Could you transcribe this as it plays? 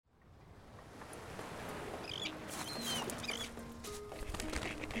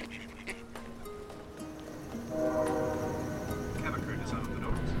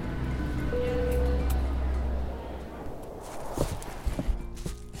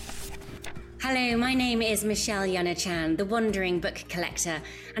Hello, my name is Michelle Yonachan, the Wandering Book Collector,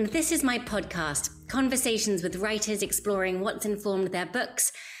 and this is my podcast, conversations with writers exploring what's informed their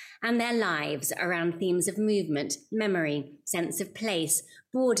books and their lives around themes of movement, memory, sense of place,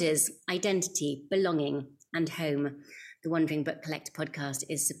 borders, identity, belonging, and home. The Wandering Book Collector podcast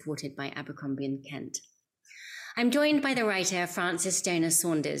is supported by Abercrombie & Kent. I'm joined by the writer Frances Stonor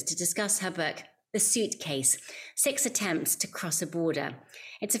Saunders to discuss her book, The Suitcase, 6 Attempts to Cross a Border.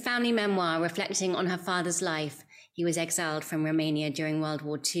 It's a family memoir reflecting on her father's life. He was exiled from Romania during World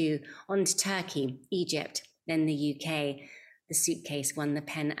War II, on to Turkey, Egypt, then the UK. The Suitcase won the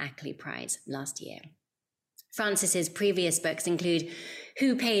PEN Ackley Prize last year. Frances's previous books include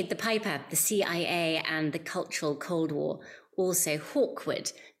Who Paid the Piper, The CIA and the Cultural Cold War, also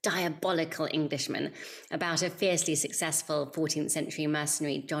Hawkwood, Diabolical Englishman, about a fiercely successful 14th century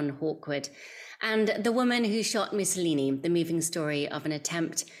mercenary, John Hawkwood, and The Woman Who Shot Mussolini, the moving story of an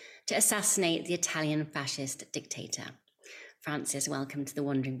attempt to assassinate the Italian fascist dictator. Frances, welcome to the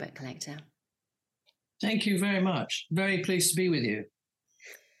Wandering Book Collector. Thank you very much. Very pleased to be with you.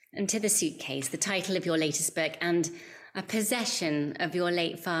 And to The Suitcase, the title of your latest book and a possession of your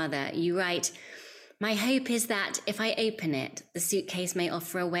late father, you write, "My hope is that if I open it, the suitcase may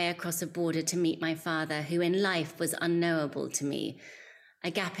offer a way across a border to meet my father, who in life was unknowable to me. A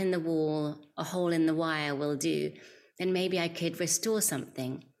gap in the wall, a hole in the wire will do. Then maybe I could restore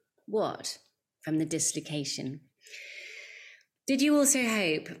something. What? From the dislocation." Did you also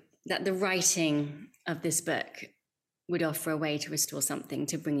hope that the writing of this book would offer a way to restore something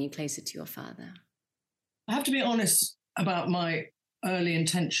to bring you closer to your father? I have to be honest about my early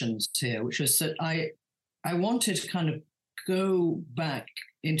intentions here, which was that I wanted to kind of go back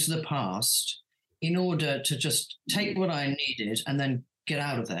into the past in order to just take what I needed and then get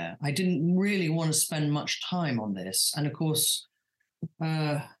out of there. I didn't really want to spend much time on this. And of course,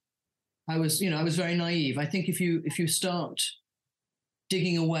 I was very naive. I think if you start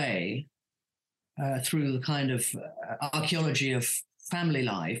digging away through the kind of archaeology of family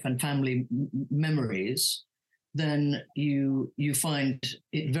life and family memories, then you find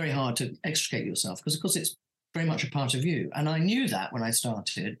it very hard to extricate yourself, because of course it's very much a part of you. And I knew that when I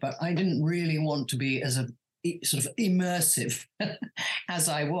started, but I didn't really want to be as a sort of immersive as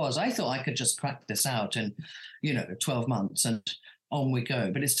I was. I thought I could just crack this out in 12 months and on we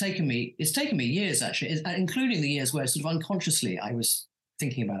go. But it's taken me years, actually, including the years where sort of unconsciously I was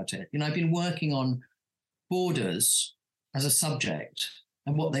thinking about it. I've been working on borders as a subject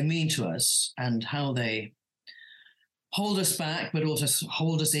and what they mean to us and how they hold us back, but also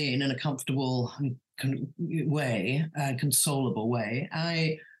hold us in a comfortable way, a consolable way.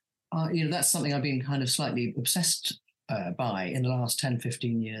 That's something I've been kind of slightly obsessed by in the last 10,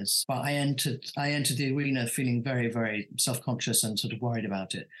 15 years. But I entered the arena feeling very, very self-conscious and sort of worried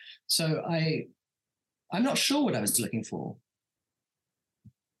about it. So I'm not sure what I was looking for,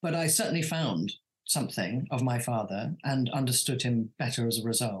 but I certainly found something of my father and understood him better as a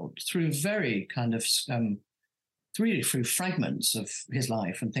result through very kind of through fragments of his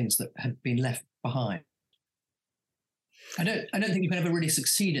life and things that had been left behind. I don't think you can ever really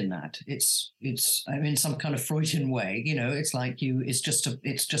succeed in that. It's in some kind of Freudian way, it's like it's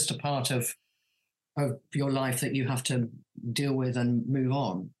just a part of your life that you have to deal with and move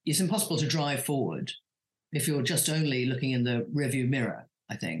on. It's impossible to drive forward if you're just only looking in the rearview mirror.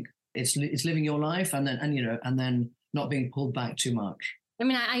 I think it's living your life and then not being pulled back too much. I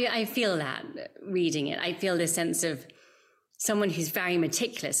mean, I feel that reading it. I feel this sense of someone who's very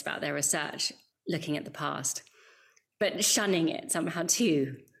meticulous about their research, looking at the past, but shunning it somehow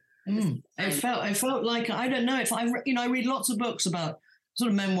too. I felt like, I don't know, if I read lots of books about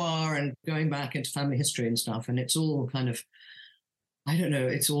sort of memoir and going back into family history and stuff, and it's all kind of, I don't know,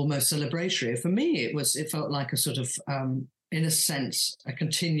 it's almost celebratory. For me, it felt like a sort of, in a sense, a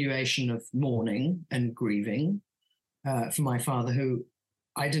continuation of mourning and grieving for my father, who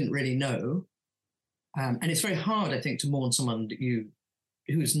I didn't really know. And it's very hard, I think, to mourn someone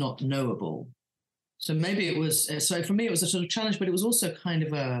who's not knowable. So maybe it was, so for me, it was a sort of challenge, but it was also kind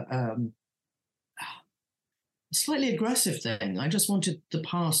of a slightly aggressive thing. I just wanted the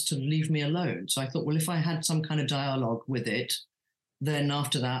past to leave me alone. So I thought, well, if I had some kind of dialogue with it, then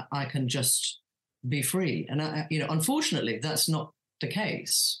after that, I can just be free. And, unfortunately, that's not the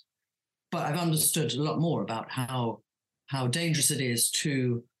case. But I've understood a lot more about how dangerous it is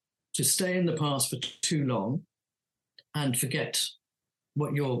to stay in the past for too long and forget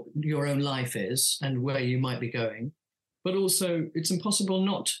what your own life is and where you might be going. But also, it's impossible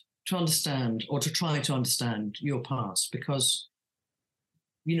not to understand or to try to understand your past, because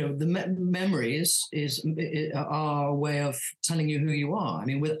the memory are a way of telling you who you are. I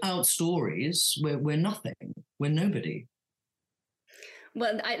mean, without stories, we're nothing. We're nobody.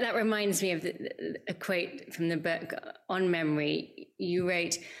 Well, that reminds me of a quote from the book on memory. You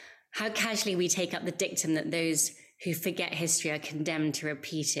wrote, "How casually we take up the dictum that those who forget history are condemned to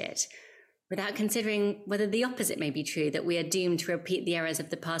repeat it, without considering whether the opposite may be true, that we are doomed to repeat the errors of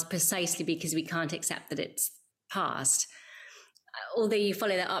the past precisely because we can't accept that it's past." Although you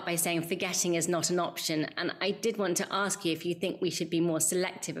follow that up by saying forgetting is not an option. And I did want to ask you if you think we should be more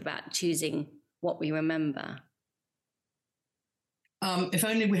selective about choosing what we remember. If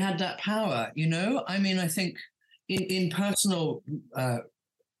only we had that power, I mean, I think in personal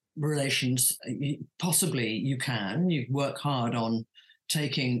relations, possibly you work hard on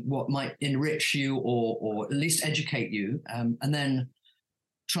taking what might enrich you or at least educate you, and then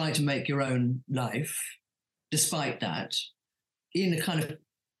try to make your own life despite that. In a kind of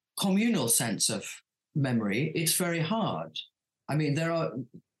communal sense of memory, it's very hard. I mean, there are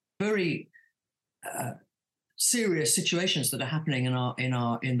very serious situations that are happening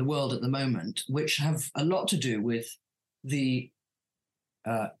in the world at the moment, which have a lot to do with the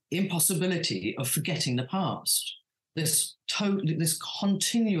impossibility of forgetting the past. This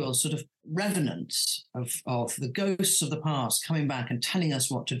continual sort of revenance of the ghosts of the past coming back and telling us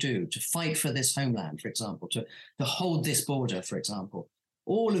what to do, to fight for this homeland, for example, to hold this border, for example.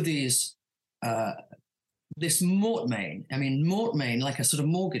 All of these, this mortmain, like a sort of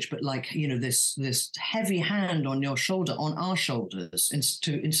mortgage, but like, this heavy hand on your shoulder, on our shoulders,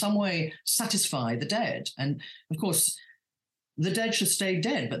 to in some way satisfy the dead. And of course, the dead should stay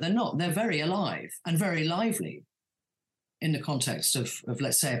dead, but they're not. They're very alive and very lively in the context of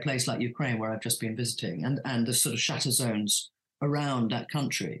let's say, a place like Ukraine, where I've just been visiting, and the sort of shatter zones around that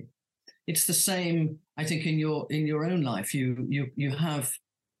country. It's the same, I think, in your own life. You have,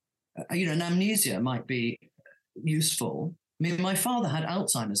 an amnesia might be useful. I mean, my father had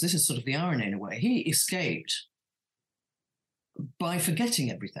Alzheimer's. This is sort of the irony in a way. He escaped by forgetting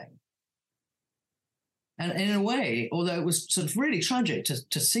everything. And in a way, although it was sort of really tragic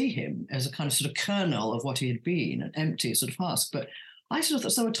to see him as a kind of sort of kernel of what he had been, an empty sort of husk, but I sort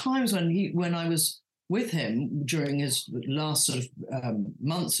of thought there were times when I was with him during his last sort of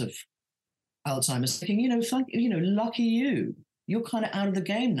months of Alzheimer's, thinking, lucky you, you're kind of out of the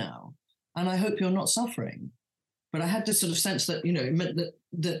game now, and I hope you're not suffering. But I had this sort of sense that, it meant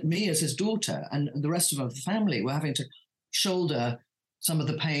that me as his daughter and the rest of the family were having to shoulder some of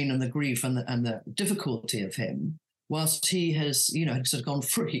the pain and the grief and the difficulty of him, whilst he has, sort of gone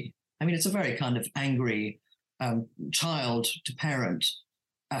free. I mean, it's a very kind of angry child to parent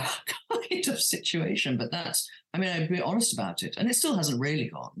kind of situation, but I'd be honest about it. And it still hasn't really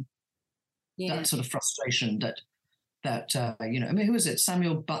gone. Yeah. That sort of frustration that who was it?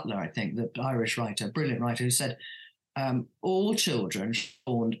 Samuel Butler, I think, the Irish writer, brilliant writer, who said, all children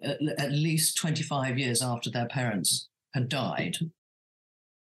born at least 25 years after their parents had died.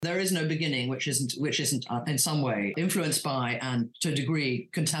 There is no beginning which isn't in some way influenced by and to a degree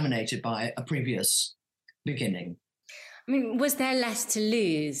contaminated by a previous beginning. I mean, was there less to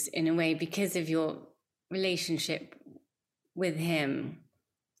lose in a way because of your relationship with him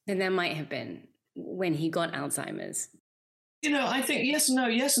than there might have been when he got Alzheimer's? I think yes and no.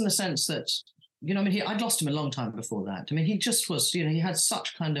 Yes, in the sense that, I'd lost him a long time before that. I mean, he just was, he had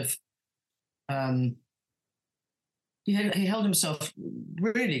such kind of, he held himself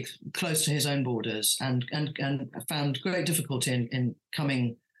really close to his own borders and found great difficulty in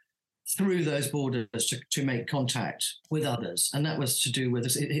coming through those borders to make contact with others. And that was to do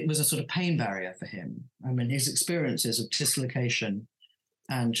with, it was a sort of pain barrier for him. I mean, his experiences of dislocation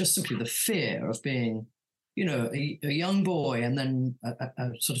and just simply the fear of being, a young boy and then a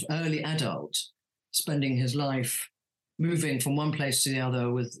sort of early adult, spending his life moving from one place to the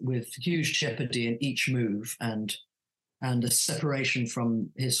other with huge jeopardy in each move and the separation from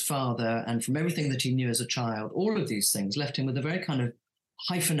his father and from everything that he knew as a child. All of these things left him with a very kind of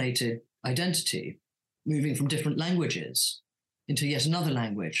hyphenated identity, moving from different languages into yet another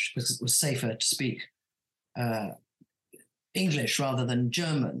language because it was safer to speak English rather than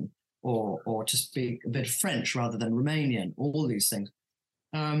German, or to speak a bit of French rather than Romanian, all these things.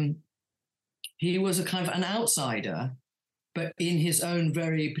 He was a kind of an outsider, but in his own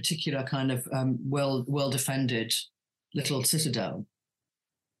very particular kind of well-defended little citadel.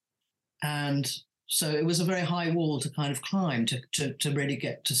 And so it was a very high wall to kind of climb to really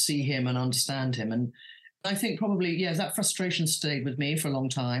get to see him and understand him. And I think probably, that frustration stayed with me for a long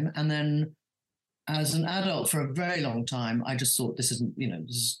time. And then as an adult for a very long time, I just thought this isn't,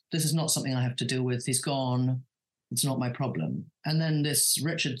 this is not something I have to deal with. He's gone. It's not my problem. And then this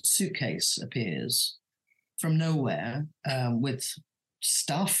wretched suitcase appears from nowhere with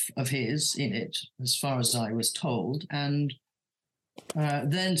stuff of his in it, as far as I was told. And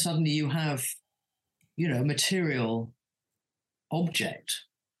then suddenly you have, material object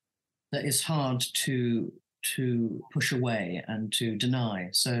that is hard to push away and to deny.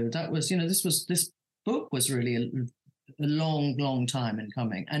 So that was, this book was really a long time in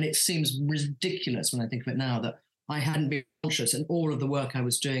coming. And it seems ridiculous when I think of it now that I hadn't been conscious in all of the work I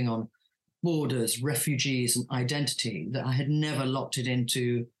was doing on borders, refugees, and identity, that I had never locked it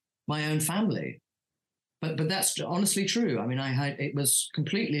into my own family. But that's honestly true. I mean, it was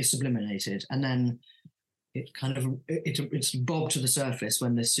completely subliminated, and then it kind of it's bobbed to the surface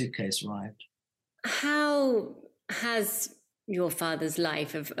when this suitcase arrived. How has your father's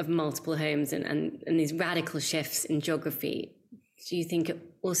life of multiple homes and these radical shifts in geography, do you think it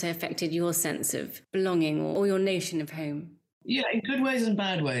also affected your sense of belonging or your notion of home? Yeah, in good ways and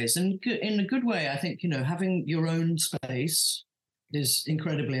bad ways. And in a good way, I think, having your own space is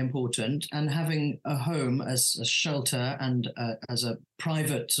incredibly important, and having a home as a shelter and as a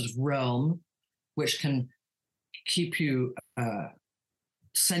private sort of realm, which can keep you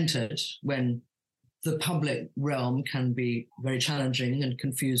centered when the public realm can be very challenging and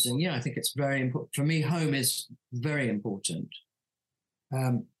confusing. Yeah, I think it's very important. For me, home is very important.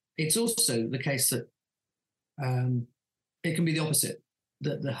 It's also the case that it can be the opposite,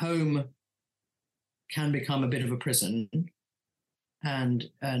 that the home can become a bit of a prison, and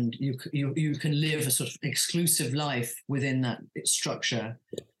you can live a sort of exclusive life within that structure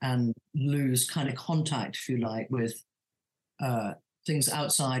and lose kind of contact, if you like, with things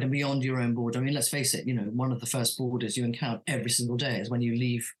outside and beyond your own border. I mean, let's face it, one of the first borders you encounter every single day is when you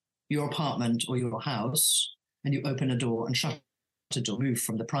leave your apartment or your house and you open a door and shut a door, move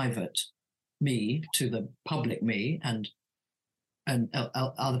from the private me to the public me and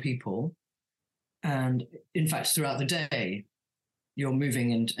other people. And in fact, throughout the day, you're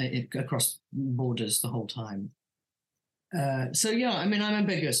moving across borders the whole time. So yeah, I mean, I'm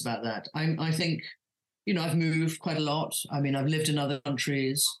ambiguous about that. I think, I've moved quite a lot. I mean, I've lived in other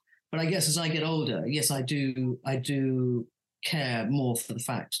countries, but I guess as I get older, yes, I do care more for the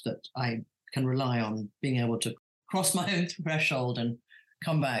fact that I can rely on being able to cross my own threshold and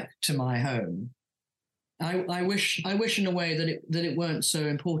come back to my home. I wish in a way that it weren't so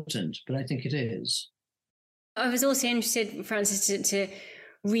important, but I think it is. I was also interested, Francis, to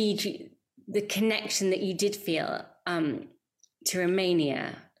read the connection that you did feel to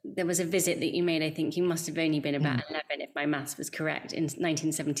Romania. There was a visit that you made, I think you must have only been about 11, if my maths was correct, in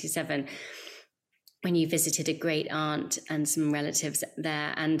 1977, when you visited a great aunt and some relatives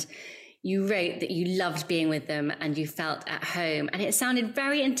there. And you wrote that you loved being with them and you felt at home. And it sounded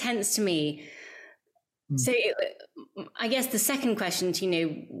very intense to me. So I guess the second question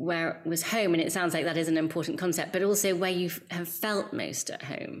to where was home, and it sounds like that is an important concept, but also where you have felt most at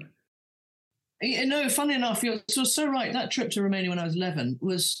home. Funny enough, you're so right. That trip to Romania when I was 11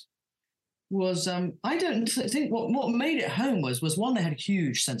 was I don't think what made it home was one, they had a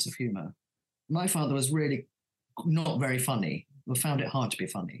huge sense of humour. My father was really not very funny, or found it hard to be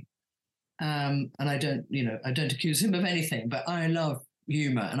funny. And I don't accuse him of anything, but I love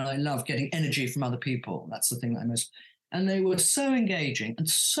humor and I love getting energy from other people. That's the thing that I most. And they were so engaging and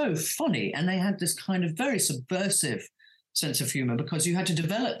so funny, and they had this kind of very subversive sense of humor, because you had to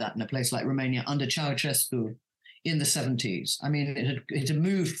develop that in a place like Romania under Ceausescu in the 70s. I mean, it had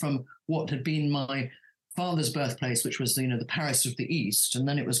moved from what had been my father's birthplace, which was the Paris of the East, and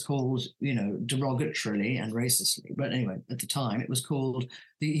then it was called derogatorily and racistly, but anyway, at the time it was called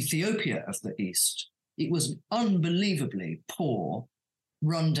the Ethiopia of the East. It was unbelievably poor,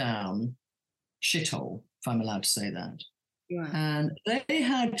 run-down shithole, if I'm allowed to say that. Yeah. And they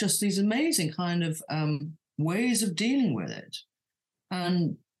had just these amazing kind of ways of dealing with it,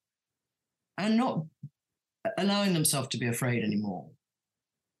 and not allowing themselves to be afraid anymore.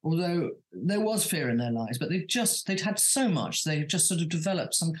 Although there was fear in their lives, but they'd had so much, they just sort of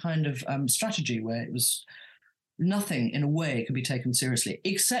developed some kind of strategy where it was nothing in a way could be taken seriously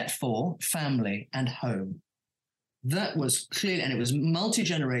except for family and home. That was clear, and it was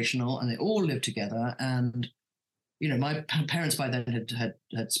multi-generational, and they all lived together. And my parents by then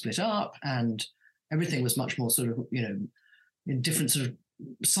had split up, and everything was much more sort of in different sort of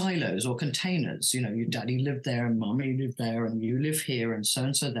silos or containers. Your daddy lived there, and mommy lived there, and you live here, and so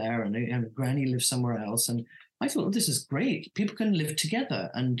there, and granny lived somewhere else. And I thought, this is great. People can live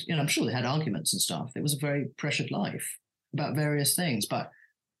together, and I'm sure they had arguments and stuff. It was a very pressured life about various things, but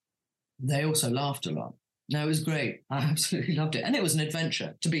they also laughed a lot. No, it was great. I absolutely loved it. And it was an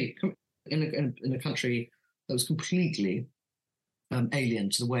adventure to be in a country that was completely alien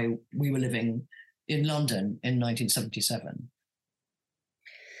to the way we were living in London in 1977.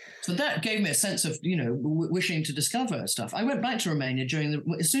 So that gave me a sense of, wishing to discover stuff. I went back to Romania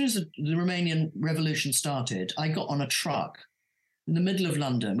as soon as the Romanian Revolution started. I got on a truck in the middle of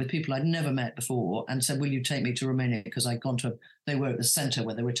London with people I'd never met before and said, will you take me to Romania? Because they were at the centre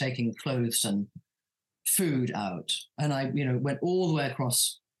where they were taking clothes and food out. And I, went all the way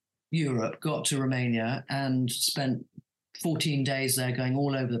across Europe, got to Romania and spent 14 days there going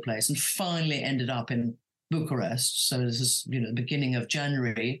all over the place and finally ended up in Bucharest. So this is, the beginning of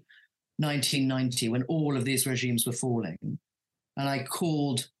January 1990 when all of these regimes were falling. And I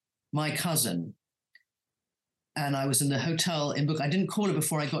called my cousin and I was in the hotel in Bucharest. I didn't call it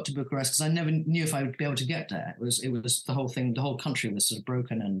before I got to Bucharest because I never knew if I would be able to get there. It was the whole thing, the whole country was sort of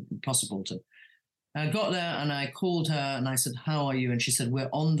broken and impossible to. I got there and I called her and I said, how are you? And she said, we're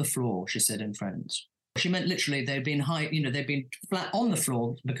on the floor, she said in French. She meant literally they'd been they'd been flat on the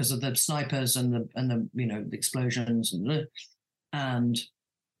floor because of the snipers and the explosions and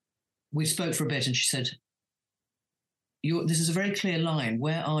we spoke for a bit and she said, this is a very clear line.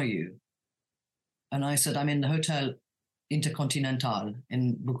 Where are you? And I said, I'm in the Hotel Intercontinental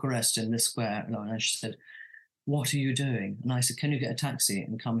in Bucharest in this square. And she said, what are you doing? And I said, can you get a taxi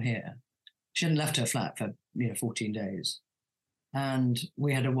and come here? She hadn't left her flat for 14 days. And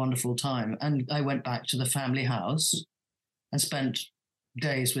we had a wonderful time. And I went back to the family house and spent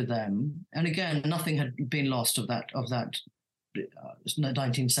days with them. And again, nothing had been lost of that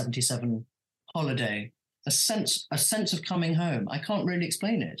 1977 holiday. A sense of coming home. I can't really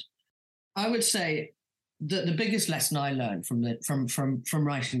explain it. I would say that the biggest lesson I learned from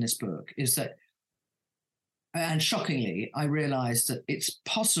writing this book is that, and shockingly, I realized that it's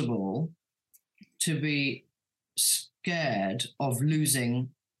possible to be scared of losing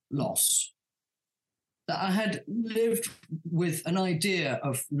loss. That I had lived with an idea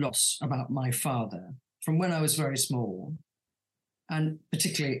of loss about my father from when I was very small, and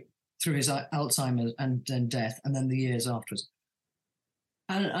particularly through his Alzheimer and then death, and then the years afterwards.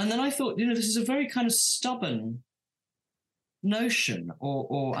 And then I thought, this is a very kind of stubborn notion,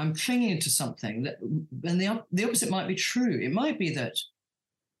 or I'm clinging to something that, and the opposite might be true. It might be that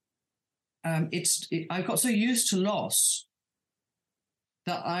I got so used to loss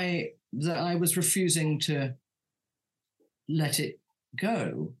that I was refusing to let it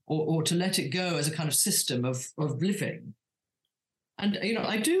go, or to let it go as a kind of system of living. And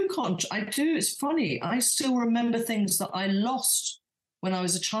it's funny, I still remember things that I lost when I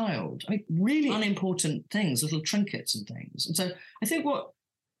was a child. I mean, really unimportant things, little trinkets and things. And so I think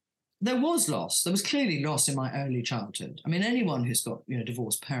there was loss. There was clearly loss in my early childhood. I mean, anyone who's got,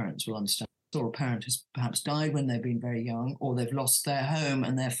 divorced parents will understand, or a parent who's perhaps died when they've been very young, or they've lost their home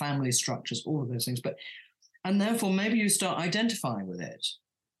and their family structures, all of those things. And therefore, maybe you start identifying with it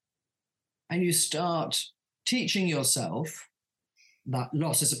and you start teaching yourself that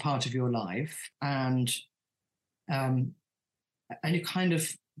loss is a part of your life, and you kind of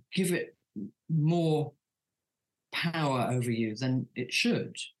give it more power over you than it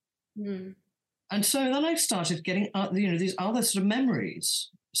should. Mm. And so then I started getting, these other sort of memories,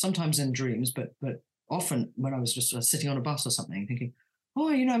 sometimes in dreams, but often when I was just sitting on a bus or something, thinking,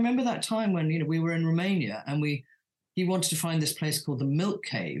 I remember that time when, we were in Romania and he wanted to find this place called the Milk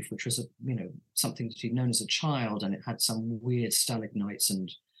Cave, which was something that he'd known as a child, and it had some weird stalagmites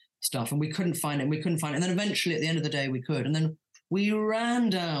and stuff, and we couldn't find it. And then eventually, at the end of the day, we could. And then we ran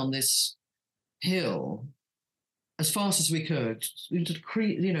down this hill as fast as we could,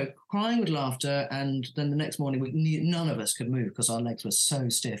 crying with laughter. And then the next morning, none of us could move because our legs were so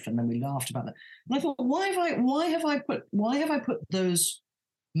stiff. And then we laughed about that. And I thought, why have I put those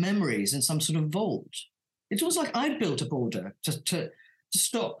memories in some sort of vault? It was like I'd built a border to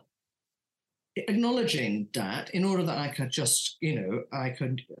stop acknowledging that, in order that I could just, in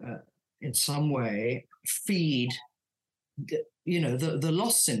some way feed, the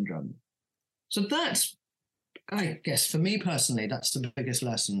loss syndrome. So that's, I guess, for me personally, that's the biggest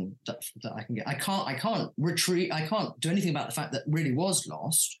lesson that I can get. I can't retreat. I can't do anything about the fact that really was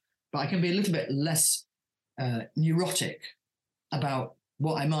lost, but I can be a little bit less neurotic about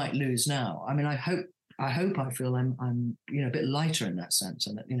what I might lose now. I mean, I feel I'm a bit lighter in that sense,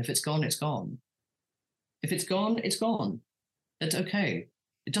 and that, if it's gone, it's gone. If it's gone, it's gone. It's okay.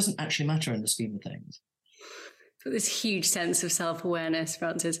 It doesn't actually matter in the scheme of things. This huge sense of self-awareness,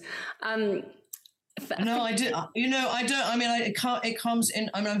 Francis. No, I do. I don't. I mean, it comes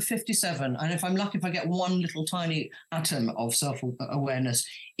in. I mean, I'm 57, and if I'm lucky, if I get one little tiny atom of self-awareness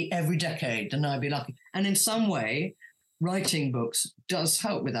every decade, then I'd be lucky. And in some way, writing books does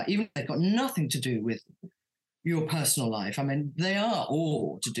help with that, even if they've got nothing to do with your personal life. I mean, they are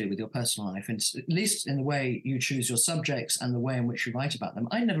all to do with your personal life, and at least in the way you choose your subjects and the way in which you write about them.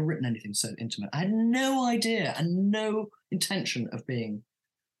 I'd never written anything so intimate. I had no idea and no intention of being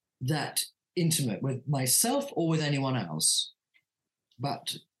that intimate with myself or with anyone else.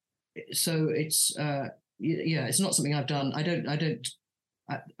 But so it's it's not something I've done.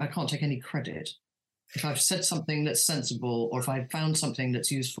 I can't take any credit. If I've said something that's sensible or if I've found something that's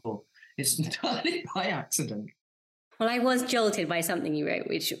useful, it's entirely by accident. Well, I was jolted by something you wrote,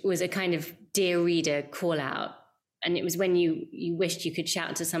 which was a kind of dear reader call out. And it was when you wished you could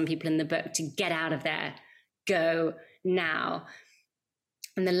shout to some people in the book to get out of there, go now.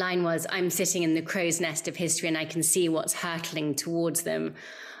 And the line was, I'm sitting in the crow's nest of history and I can see what's hurtling towards them.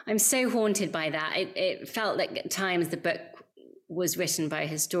 I'm so haunted by that. It felt like at times the book was written by a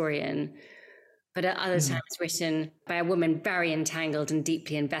historian, but at other times written by a woman very entangled and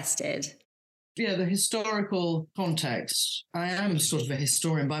deeply invested. Yeah, the historical context. I am sort of a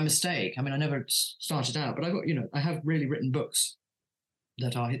historian by mistake. I mean, I never started out, but I have really written books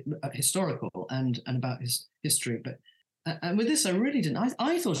that are historical and about history. But and with this, I really didn't.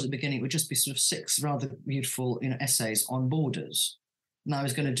 I thought at the beginning it would just be sort of 6 rather beautiful, essays on borders. And I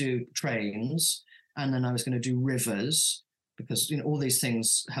was going to do trains, and then I was going to do rivers, because all these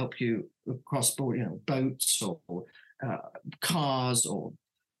things help you cross border, boats or cars or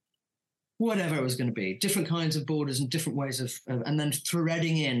whatever it was going to be, different kinds of borders and different ways of and then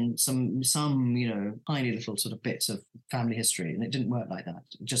threading in some tiny little sort of bits of family history. And it didn't work like that.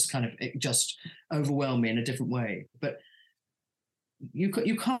 It just overwhelmed me in a different way. But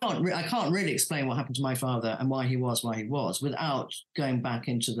I can't really explain what happened to my father and why he was without going back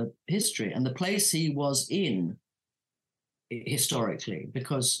into the history and the place he was in historically,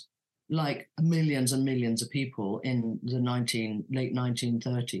 because like millions and millions of people in the late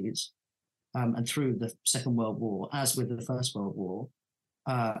 1930s and through the Second World War, as with the First World War,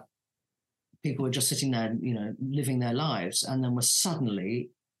 people were just sitting there, living their lives, and then were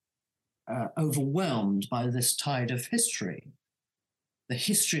suddenly overwhelmed by this tide of history. The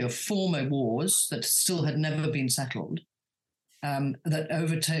history of former wars that still had never been settled, that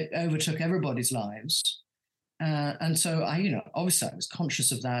overtook everybody's lives. And so obviously I was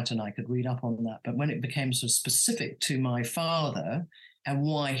conscious of that and I could read up on that. But when it became sort of specific to my father and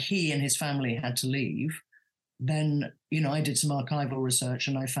why he and his family had to leave, then, I did some archival research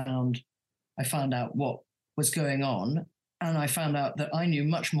and I found out what was going on. And I found out that I knew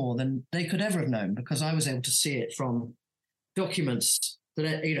much more than they could ever have known, because I was able to see it from documents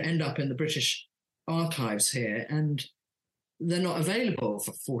that end up in the British archives here, and they're not available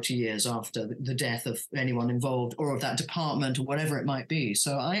for 40 years after the death of anyone involved or of that department or whatever it might be.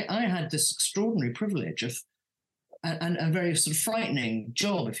 So I had this extraordinary privilege of, and a very sort of frightening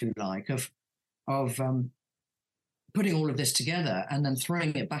job, if you like, of putting all of this together and then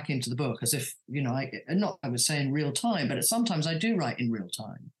throwing it back into the book as if, I would say in real time, but sometimes I do write in real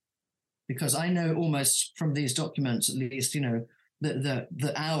time, because I know almost from these documents, at least,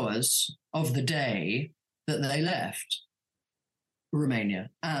 the hours of the day that they left Romania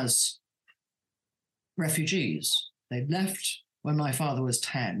as refugees. They left when my father was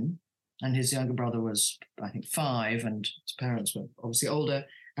 10 and his younger brother was, I think, 5, and his parents were obviously older,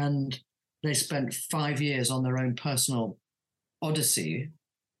 and they spent 5 years on their own personal odyssey.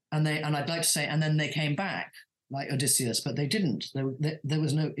 And I'd like to say, and then they came back like Odysseus, but they didn't. There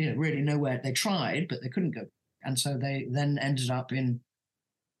was no, really nowhere. They tried, but they couldn't go. And so they then ended up in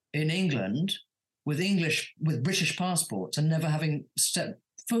England with British passports and never having stepped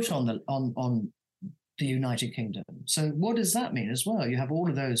foot on the United Kingdom. So what does that mean as well? You have all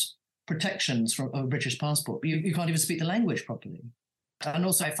of those protections of a British passport, but you can't even speak the language properly. And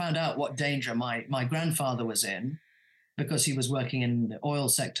also I found out what danger my grandfather was in, because he was working in the oil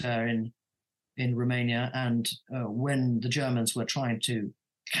sector in Romania. And when the Germans were trying to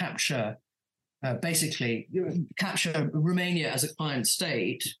capture Romania as a client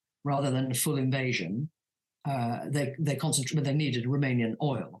state rather than a full invasion, they needed Romanian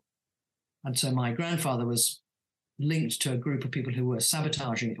oil. And so my grandfather was linked to a group of people who were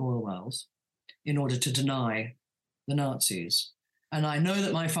sabotaging oil wells in order to deny the Nazis. And I know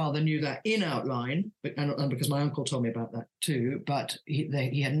that my father knew that in outline, and because my uncle told me about that too, but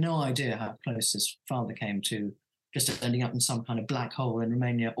he had no idea how close his father came to just ending up in some kind of black hole in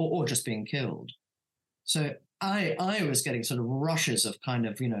Romania or just being killed. So I was getting sort of rushes of kind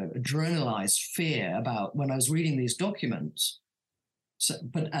of, adrenalized fear about when I was reading these documents. So,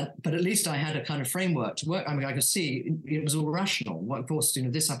 but at least I had a kind of framework to work. I mean, I could see it was all rational. Well, of course,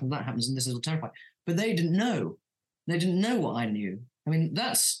 this happens, that happens, and this is all terrifying. But they didn't know. They didn't know what I knew. I mean,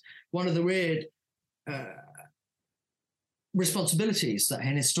 that's one of the weird responsibilities that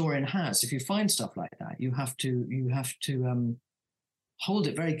an historian has. If you find stuff like that, you have to hold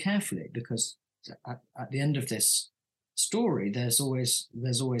it very carefully, because at the end of this story, there's always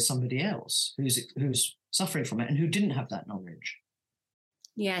somebody else who's suffering from it and who didn't have that knowledge.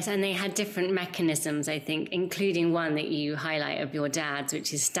 Yes, and they had different mechanisms, I think, including one that you highlight of your dad's,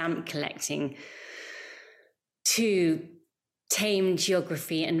 which is stamp collecting to tame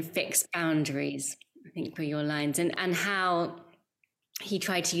geography and fix boundaries, I think were your lines, and how he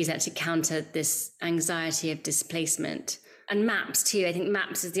tried to use that to counter this anxiety of displacement. And maps too. I think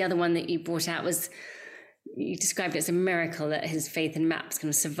maps is the other one that you brought out. You described it as a miracle that his faith in maps kind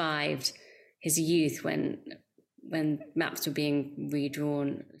of survived his youth when maps were being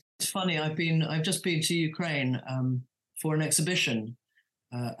redrawn. It's funny. I've just been to Ukraine for an exhibition.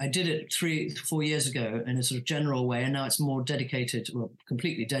 I did it 3-4 years ago in a sort of general way, and now it's more dedicated, well,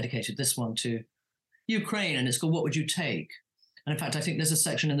 completely dedicated, this one, to Ukraine, and it's called "What Would You Take?" And in fact, I think there's a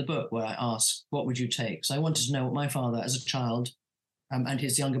section in the book where I ask, what would you take? So I wanted to know what my father as a child and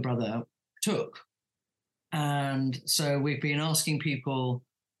his younger brother took. And so we've been asking people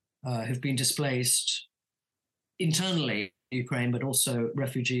who've been displaced internally in Ukraine, but also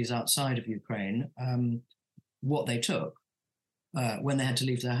refugees outside of Ukraine, what they took when they had to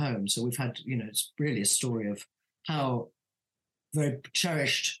leave their home. So we've had, it's really a story of how very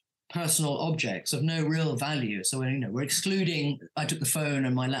cherished personal objects of no real value. So we're excluding. I took the phone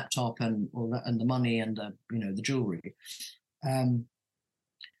and my laptop and all that, and the money and the jewelry.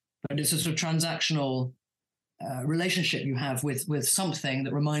 But it's a sort of transactional relationship you have with something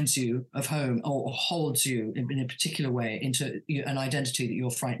that reminds you of home or holds you in a particular way into an identity that you're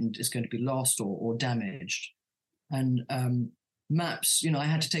frightened is going to be lost or damaged. And maps. I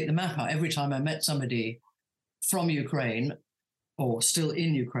had to take the map out every time I met somebody from Ukraine, or still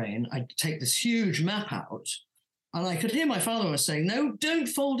in Ukraine. I'd take this huge map out, and I could hear my father was saying, "No, don't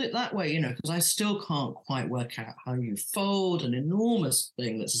fold it that way," because I still can't quite work out how you fold an enormous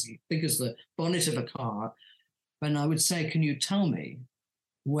thing that's as big as the bonnet of a car. And I would say, "Can you tell me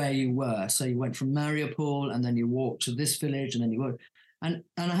where you were?" So you went from Mariupol, and then you walked to this village, and then you were, and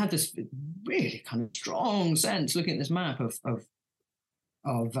I had this really kind of strong sense looking at this map of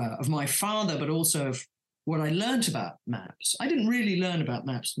my father, but also of what I learned about maps. I didn't really learn about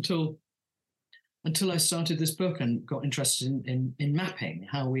maps until I started this book and got interested in mapping.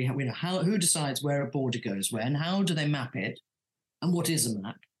 Who decides where a border goes where, and how do they map it, and what is a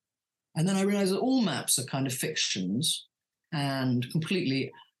map? And then I realized that all maps are kind of fictions and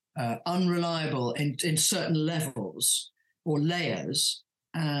completely unreliable in certain levels or layers.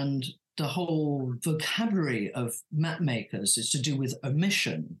 And the whole vocabulary of map makers is to do with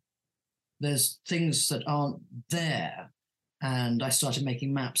omission. There's things that aren't there. And I started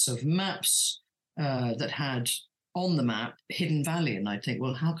making maps that had on the map Hidden Valley. And I think,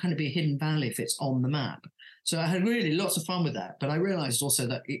 well, how can it be a hidden valley if it's on the map? So I had really lots of fun with that. But I realized also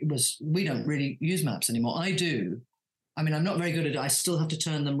that we don't really use maps anymore. I do. I mean, I'm not very good at it. I still have to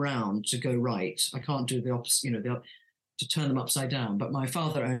turn them round to go right. I can't do the opposite, to turn them upside down. But my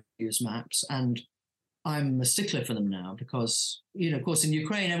father only used maps, and I'm a stickler for them now because, of course, in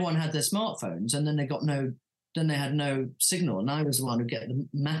Ukraine, everyone had their smartphones, and then they had no signal. And I was the one who'd get the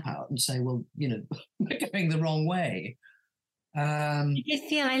map out and say, well, we're going the wrong way. I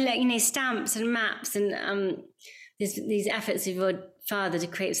feel like, stamps and maps and these efforts of your father to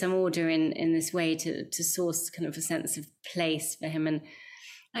create some order in this way to source kind of a sense of place for him. And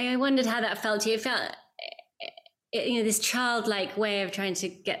I wondered how that felt to you. It felt, this childlike way of trying to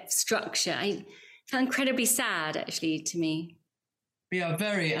get structure. I felt incredibly sad, actually, to me. Yeah,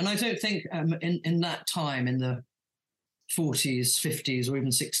 very. And I don't think in that time, in the 40s, 50s, or even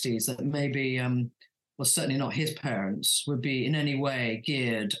 60s, that maybe, well, certainly not his parents, would be in any way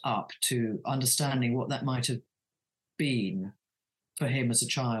geared up to understanding what that might have been for him as a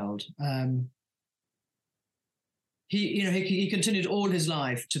child. He continued all his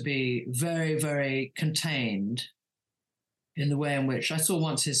life to be very, very contained in the way in which I saw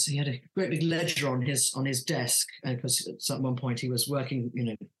once he had a great big ledger on his desk, because at one point he was working,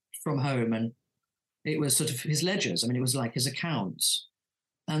 from home, and it was sort of his ledgers. I mean, it was like his accounts,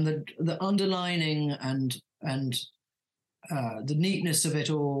 and the underlining and the neatness of it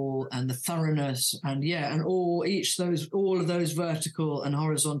all, and the thoroughness, and all of those vertical and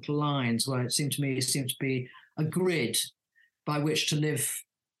horizontal lines, where it seemed to be a grid by which to live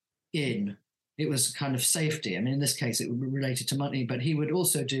in. It was kind of safety. I mean, in this case, it would be related to money, but he would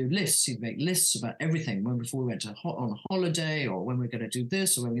also do lists. He'd make lists about everything. Before we went on a holiday, or when we're going to do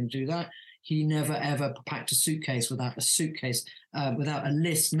this, or when we're going to do that. He never, ever packed a suitcase without a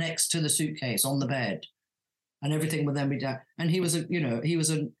list next to the suitcase on the bed. and everything would then be down. And he was a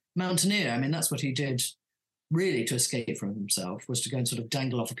mountaineer. I mean, that's what he did really to escape from himself, was to go and sort of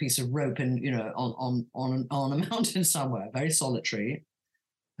dangle off a piece of rope and, on a mountain somewhere, very solitary,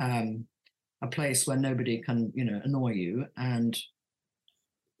 a place where nobody can, annoy you. And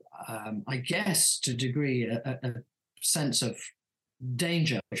I guess to a degree, a sense of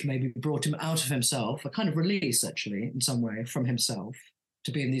danger, which maybe brought him out of himself, a kind of release, actually, in some way, from himself,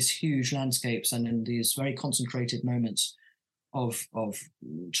 to be in these huge landscapes and in these very concentrated moments of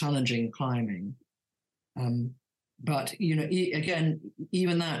challenging climbing. But, again,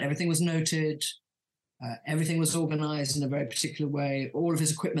 even that, everything was noted, everything was organized in a very particular way. All of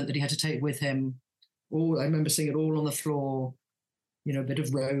his equipment that he had to take with him, I remember seeing it all on the floor, a bit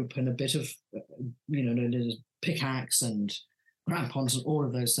of rope and a bit of, pickaxe and crampons and all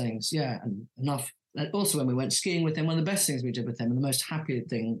of those things. Yeah, and enough. And also, when we went skiing with him, one of the best things we did with him, and the most happy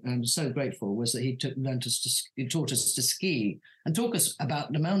thing, and I'm so grateful, was that he taught us to ski and talk us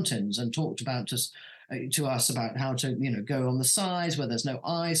about the mountains, and talked about to us about how to, go on the sides where there's no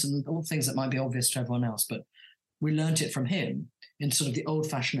ice and all things that might be obvious to everyone else. But we learnt it from him in sort of the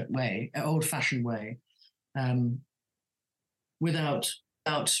old-fashioned way, without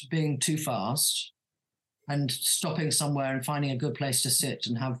being too fast, and stopping somewhere and finding a good place to sit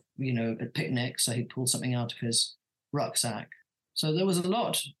and have, a picnic. So he'd pull something out of his rucksack. So there was a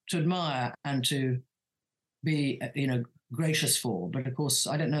lot to admire and to be, gracious for. But of course,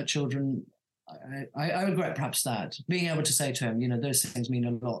 I don't know children. I regret perhaps that, being able to say to him, those things mean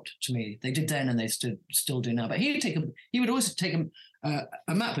a lot to me. They did then and they still do now. But he would always take a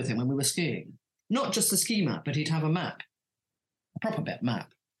map with him when we were skiing. Not just the ski map, but he'd have a map, a proper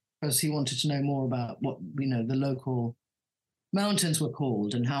map, because he wanted to know more about what, the local mountains were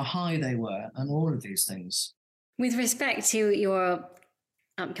called and how high they were and all of these things. With respect to your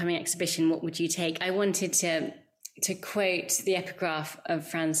upcoming exhibition, What Would You Take? I wanted to quote the epigraph of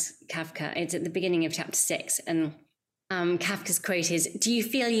Franz Kafka. It's at the beginning of chapter 6. And Kafka's quote is, "Do you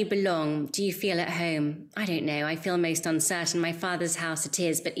feel you belong? Do you feel at home? I don't know. I feel most uncertain. My father's house it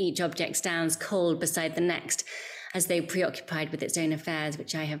is, but each object stands cold beside the next, as though preoccupied with its own affairs,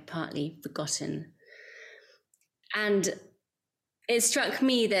 which I have partly forgotten." And it struck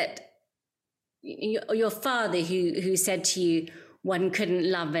me that your father, who said to you, one couldn't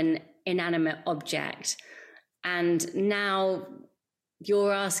love an inanimate object, and now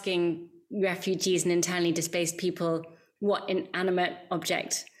you're asking refugees and internally displaced people what inanimate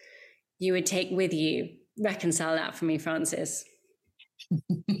object you would take with you. Reconcile that for me, Francis.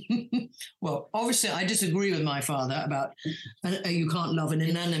 Well, obviously, I disagree with my father about you can't love an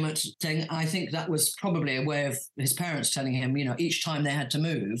inanimate thing. I think that was probably a way of his parents telling him, each time they had to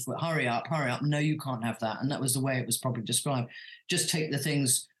move, hurry up. No, you can't have that. And that was the way it was probably described. Just take the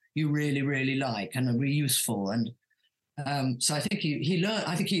things you really, really like and are useful. And so I think he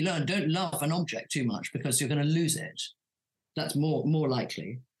learned, don't love an object too much because you're going to lose it. That's more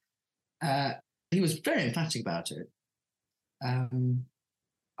likely. He was very emphatic about it.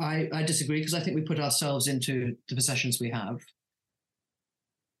 I disagree, because I think we put ourselves into the possessions we have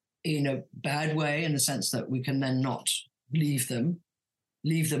in a bad way, in the sense that we can then not leave them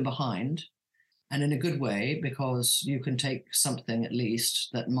behind, and in a good way, because you can take something at least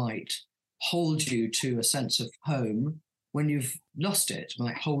that might hold you to a sense of home when you've lost it,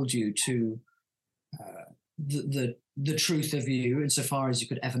 might hold you to the truth of you insofar as you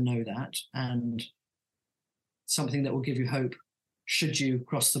could ever know that, and something that will give you hope should you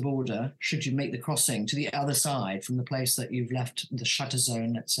cross the border, should you make the crossing to the other side from the place that you've left, the shutter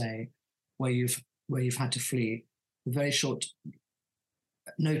zone, let's say, where you've had to flee, with very short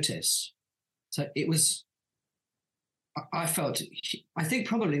notice. So it was, I think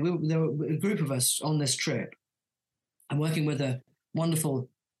probably there were a group of us on this trip. I'm working with a wonderful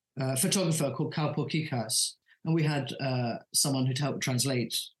photographer called Kaupo Kikas, and we had someone who'd help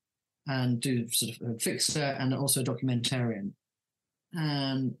translate and do sort of a fixer and also a documentarian.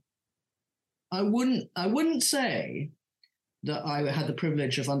 And I wouldn't say that I had the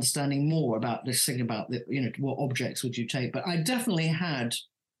privilege of understanding more about this thing about what objects would you take, but I definitely had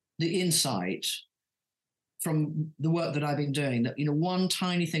the insight from the work that I've been doing that one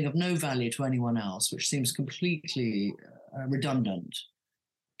tiny thing of no value to anyone else, which seems completely redundant,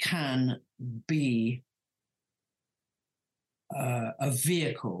 can be a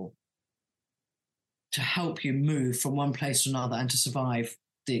vehicle to help you move from one place to another and to survive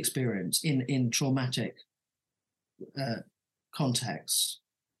the experience in traumatic contexts.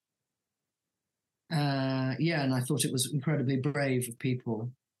 And I thought it was incredibly brave of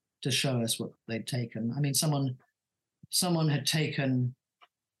people to show us what they'd taken. I mean, someone had taken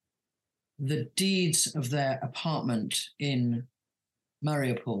the deeds of their apartment in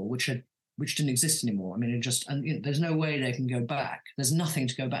Mariupol, which didn't exist anymore. I mean, there's no way they can go back. There's nothing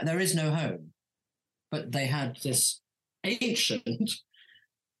to go back. There is no home. But they had this ancient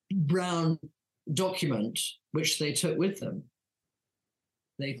brown document which they took with them.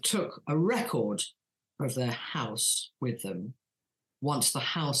 They took a record of their house with them once the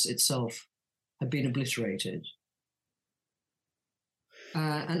house itself had been obliterated.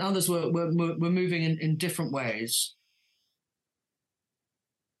 And others were moving in different ways.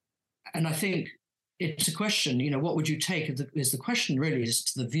 And I think it's a question, what would you take is the question really is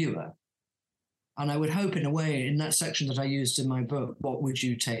to the viewer. And I would hope in a way in that section that I used in my book, what would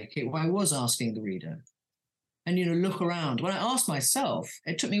you take? I was asking the reader. And, look around. When I asked myself,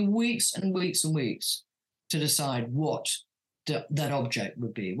 it took me weeks and weeks and weeks to decide what that object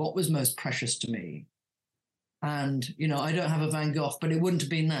would be, what was most precious to me. And, I don't have a Van Gogh, but it wouldn't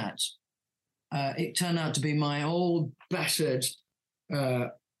have been that. It turned out to be my old battered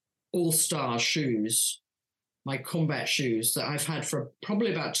all-star shoes, my combat shoes that I've had for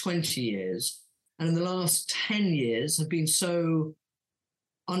probably about 20 years. And in the last 10 years have been so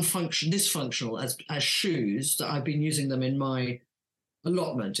dysfunctional as shoes that I've been using them in my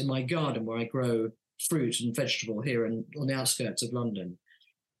allotment, in my garden where I grow fruit and vegetable here on the outskirts of London.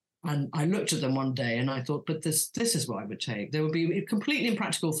 And I looked at them one day and I thought, but this is what I would take. They would be completely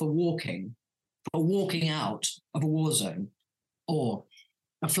impractical for walking out of a war zone or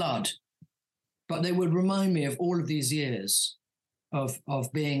a flood. But they would remind me of all of these years of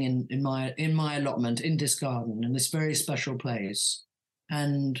being in my allotment, in this garden, in this very special place.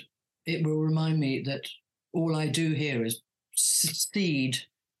 And it will remind me that all I do here is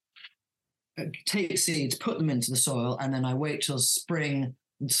take seeds, put them into the soil, and then I wait till spring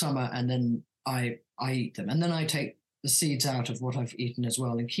and summer, and then I eat them. And then I take the seeds out of what I've eaten as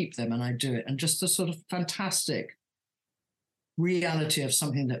well and keep them, and I do it. And just the sort of fantastic reality of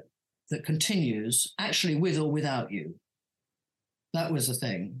something that continues, actually with or without you. That was the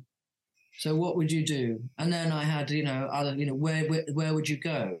thing. So what would you do? And then I had, where would you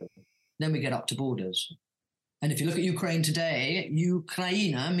go? Then we get up to borders. And if you look at Ukraine today,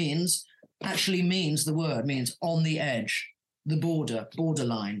 Ukraina means the word means on the edge, the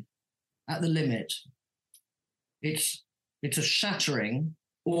borderline, at the limit. It's a shattering,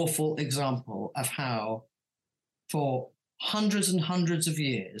 awful example of how for hundreds and hundreds of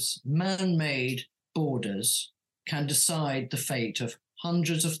years, man-made borders can decide the fate of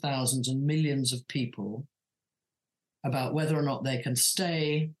hundreds of thousands and millions of people about whether or not they can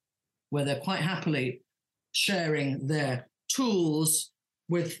stay, where they're quite happily sharing their tools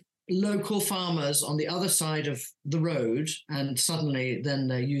with local farmers on the other side of the road, and suddenly then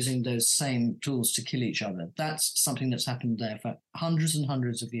they're using those same tools to kill each other. That's something that's happened there for hundreds and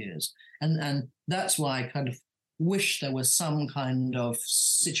hundreds of years. And that's why I kind of wish there was some kind of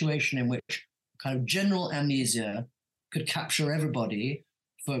situation in which kind of general amnesia could capture everybody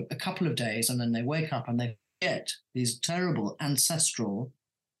for a couple of days, and then they wake up and they get these terrible ancestral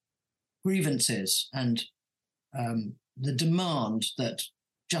grievances and the demand that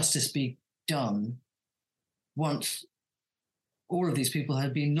justice be done once all of these people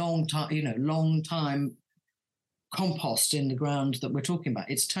had been long time compost in the ground that we're talking about.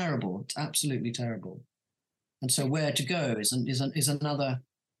 It's terrible. It's absolutely terrible. And so where to go is another,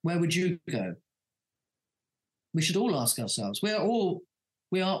 where would you go? We should all ask ourselves. We are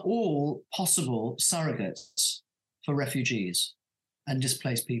all possible surrogates for refugees and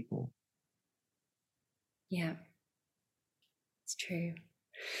displaced people. Yeah, it's true.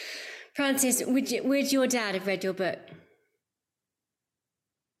 Francis, would your dad have read your book?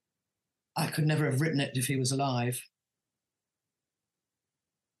 I could never have written it if he was alive.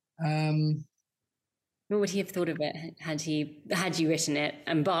 What would he have thought of it had you written it,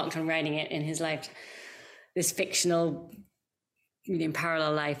 embarked on writing it in his life? This fictional,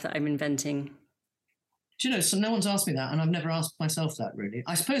 parallel life that I'm inventing. Do you know, so no one's asked me that, and I've never asked myself that, really.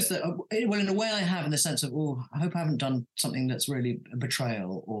 I suppose that, well, in a way I have, in the sense of, I hope I haven't done something that's really a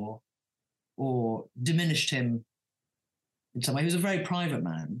betrayal or diminished him in some way. He was a very private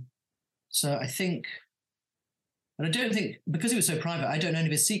man. So I think, but I don't think, because he was so private, I don't know any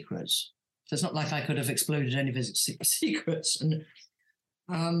of his secrets. So it's not like I could have exploded any of his secrets. And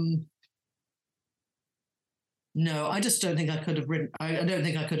no, I just don't think I could have written. I don't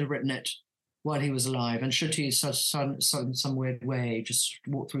think I could have written it while he was alive. And should he, some weird way, just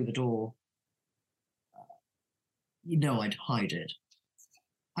walk through the door, I'd hide it.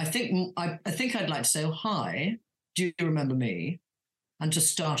 I think I'd like to say, "Oh, hi, do you remember me?" And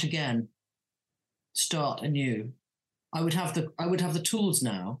just start again, start anew. I would have the tools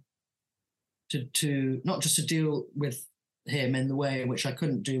now to not just to deal with him in the way in which I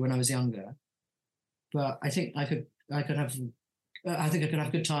couldn't do when I was younger, but I think I could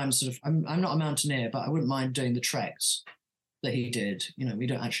have good times. Sort of, I'm not a mountaineer, but I wouldn't mind doing the treks that he did. You know, we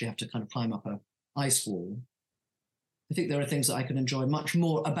don't actually have to kind of climb up a ice wall. I think there are things that I can enjoy much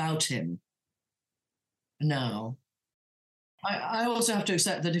more about him now. I also have to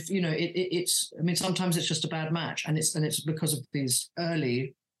accept that if, you know, it's, I mean, sometimes it's just a bad match, and it's because of these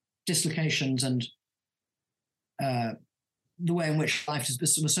early dislocations and the way in which life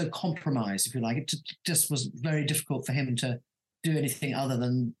was so compromised, if you like. It just was very difficult for him to do anything other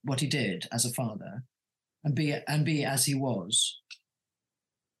than what he did as a father and be as he was.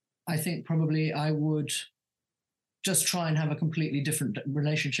 I think probably I would just try and have a completely different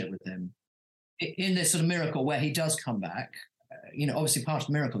relationship with him. In this sort of miracle where he does come back, you know, obviously part of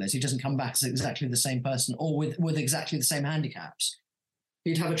the miracle is he doesn't come back as exactly the same person or with exactly the same handicaps.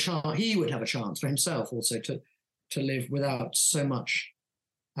 He would have a chance for himself also to live without so much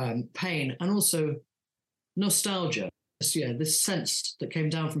pain, and also nostalgia. Yeah, this sense that came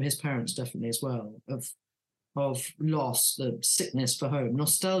down from his parents definitely as well of loss, the sickness for home.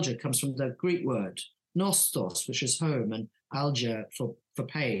 Nostalgia comes from the Greek word nostos, which is home, and algia for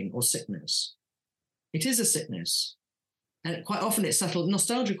pain or sickness. It is a sickness, and quite often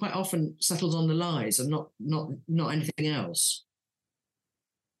nostalgia quite often settles on the lies and not anything else.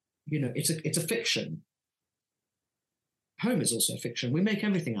 You know, it's a fiction. Home is also a fiction. We make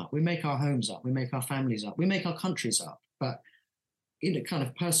everything up. We make our homes up. We make our families up. We make our countries up. But in a kind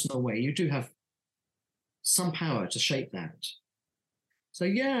of personal way, you do have some power to shape that. So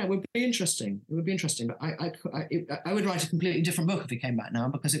yeah, it would be interesting. It would be interesting. But I would write a completely different book if he came back now,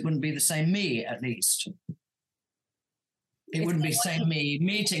 because it wouldn't be the same me, at least. It wouldn't be the same me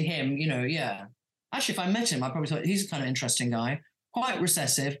meeting him, you know, yeah. Actually, if I met him, I probably thought he's a kind of interesting guy. Quite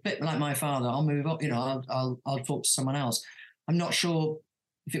recessive, bit like my father. I'll move up, you know, I'll talk to someone else. I'm not sure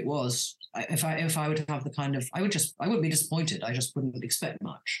if it was, if I would have the kind of, I wouldn't be disappointed. I just wouldn't expect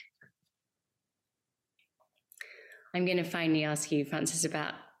much. I'm going to finally ask you, Francis,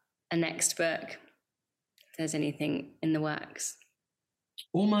 about a next book. If there's anything in the works.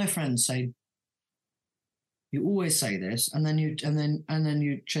 All my friends say, you always say this, and then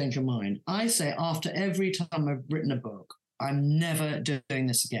you change your mind. I say after every time I've written a book, I'm never doing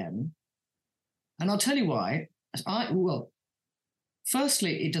this again. And I'll tell you why. Well,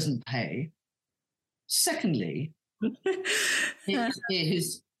 firstly, it doesn't pay. Secondly, it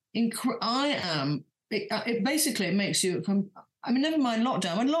is it basically makes you, I mean, never mind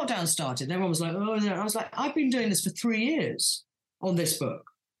lockdown. When lockdown started, everyone was like, oh, no. I was like, I've been doing this for 3 years on this book.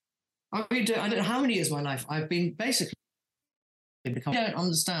 I don't know how many years of my life I've been basically become. I don't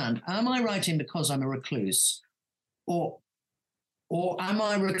understand. Am I writing because I'm a recluse? Or am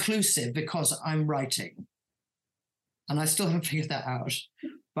I reclusive because I'm writing? And I still haven't figured that out.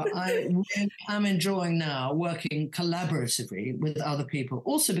 But I am enjoying now working collaboratively with other people,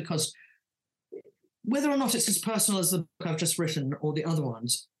 also because whether or not it's as personal as the book I've just written or the other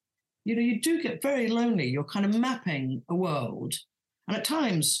ones, you know, you do get very lonely. You're kind of mapping a world. And at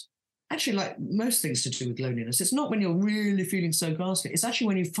times, actually, like most things to do with loneliness, it's not when you're really feeling so ghastly. It's actually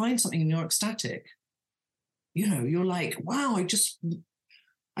when you find something and you're ecstatic. You know, you're like, wow, I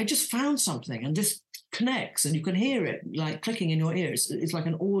just found something, and this connects, and you can hear it like clicking in your ears. It's like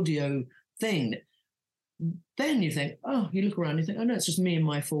an audio thing. Then you think, oh, you look around, you think, oh no, it's just me and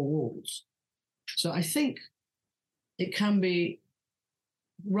my four walls. So I think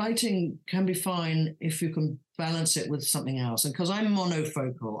writing can be fine if you can balance it with something else. And because I'm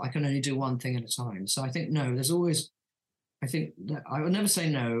monofocal, I can only do one thing at a time. So I think I would never say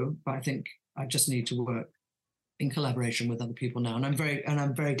no, but I think I just need to work in collaboration with other people now. And I'm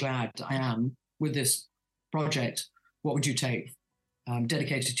very glad I am with this project. What Would You Take?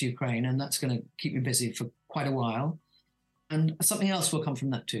 Dedicated to Ukraine. And that's going to keep me busy for quite a while. And something else will come from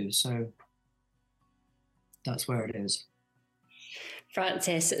that too. So that's where it is.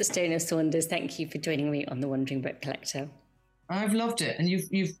 Francis Stonor Saunders, thank you for joining me on The Wandering Book Collector. I've loved it. And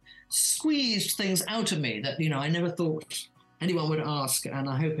you've squeezed things out of me that, you know, I never thought anyone would ask. And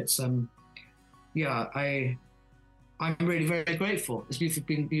I hope it's, I'm really very grateful. You've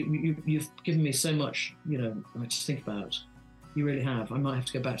given me so much, you know, to think about. You really have. I might have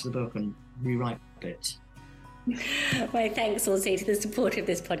to go back to the book and rewrite it. My thanks also to the support of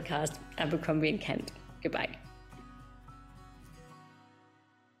this podcast, Abercrombie & Kent. Goodbye.